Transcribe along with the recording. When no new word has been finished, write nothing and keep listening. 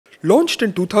Launched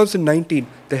in 2019,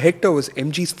 the Hector was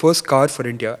MG's first car for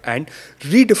India and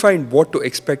redefined what to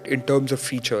expect in terms of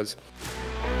features.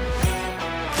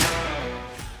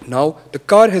 Now, the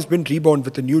car has been reborn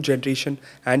with a new generation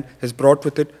and has brought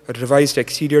with it a revised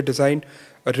exterior design,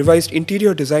 a revised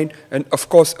interior design, and of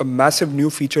course a massive new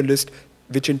feature list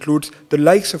which includes the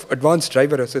likes of advanced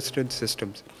driver assistance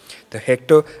systems. The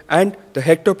Hector and the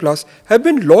Hector Plus have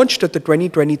been launched at the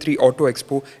 2023 Auto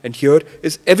Expo, and here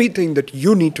is everything that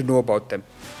you need to know about them.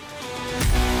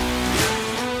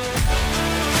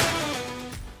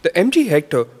 The MG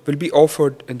Hector will be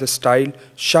offered in the Style,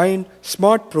 Shine,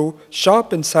 Smart Pro,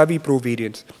 Sharp and Savvy Pro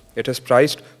variants. It is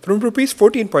priced from Rs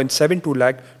 14.72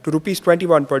 lakh to Rs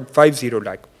 21.50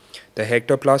 lakh. The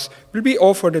Hector Plus will be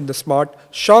offered in the Smart,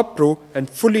 Sharp Pro and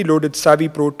fully loaded Savvy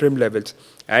Pro trim levels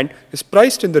and is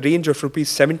priced in the range of Rs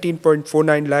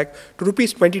 17.49 lakh to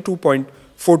Rs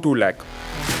 22.42 lakh.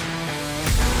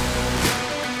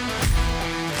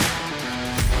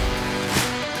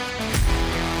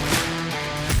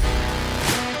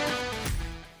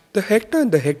 The Hector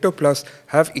and the Hector Plus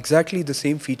have exactly the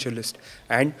same feature list,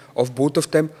 and of both of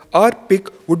them, our pick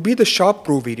would be the Sharp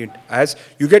Pro variant, as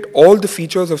you get all the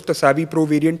features of the Savvy Pro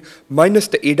variant minus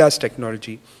the ADAS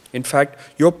technology. In fact,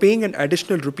 you're paying an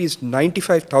additional Rs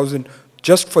 95,000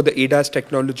 just for the ADAS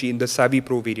technology in the Savvy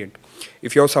Pro variant.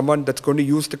 If you're someone that's going to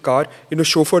use the car in a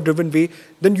chauffeur-driven way,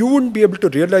 then you wouldn't be able to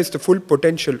realize the full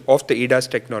potential of the ADAS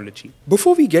technology.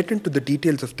 Before we get into the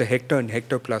details of the Hector and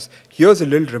Hector Plus, here's a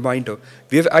little reminder.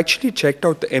 We have actually checked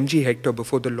out the MG Hector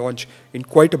before the launch in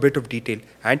quite a bit of detail,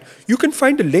 and you can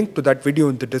find a link to that video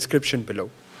in the description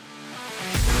below.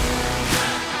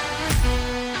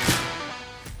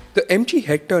 The MG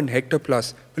Hector and Hector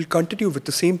Plus will continue with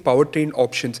the same powertrain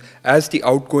options as the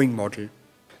outgoing model.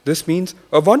 This means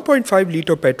a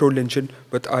 1.5-litre petrol engine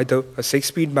with either a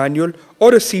 6-speed manual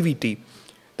or a CVT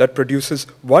that produces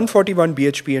 141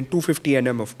 bhp and 250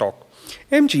 Nm of torque.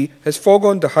 MG has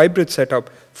foregone the hybrid setup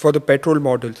for the petrol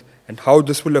models, and how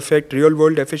this will affect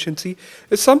real-world efficiency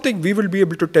is something we will be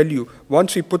able to tell you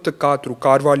once we put the car through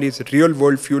CarWale's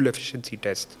real-world fuel efficiency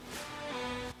test.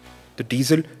 The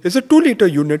diesel is a 2-litre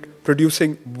unit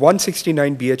producing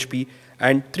 169 bhp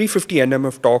and 350 Nm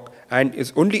of torque and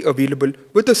is only available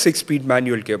with a 6-speed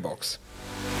manual gearbox.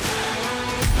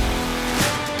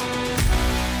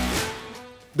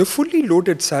 The fully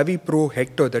loaded Savvy Pro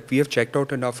Hector that we have checked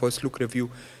out in our first look review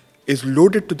is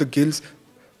loaded to the gills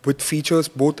with features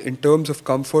both in terms of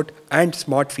comfort and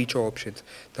smart feature options.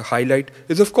 The highlight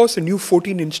is of course a new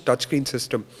 14-inch touchscreen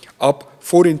system, up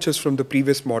 4 inches from the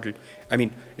previous model. I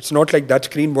mean, it's not like that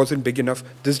screen wasn't big enough,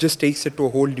 this just takes it to a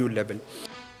whole new level.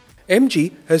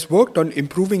 MG has worked on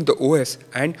improving the OS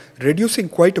and reducing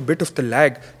quite a bit of the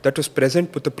lag that was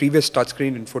present with the previous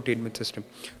touchscreen infotainment system.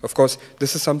 Of course,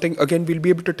 this is something again we'll be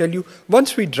able to tell you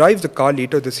once we drive the car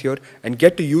later this year and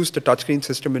get to use the touchscreen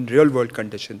system in real-world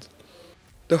conditions.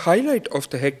 The highlight of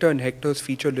the Hector and Hector's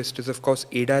feature list is of course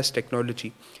ADAS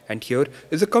technology, and here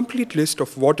is a complete list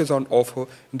of what is on offer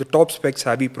in the top-spec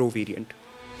Savvy Pro variant.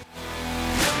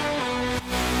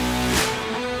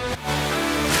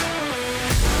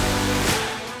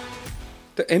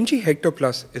 The MG Hector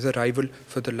Plus is a rival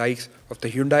for the likes of the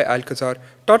Hyundai Alcazar,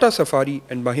 Tata Safari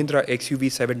and Mahindra XUV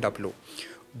 700.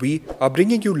 We are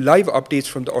bringing you live updates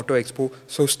from the Auto Expo,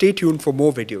 so stay tuned for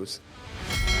more videos.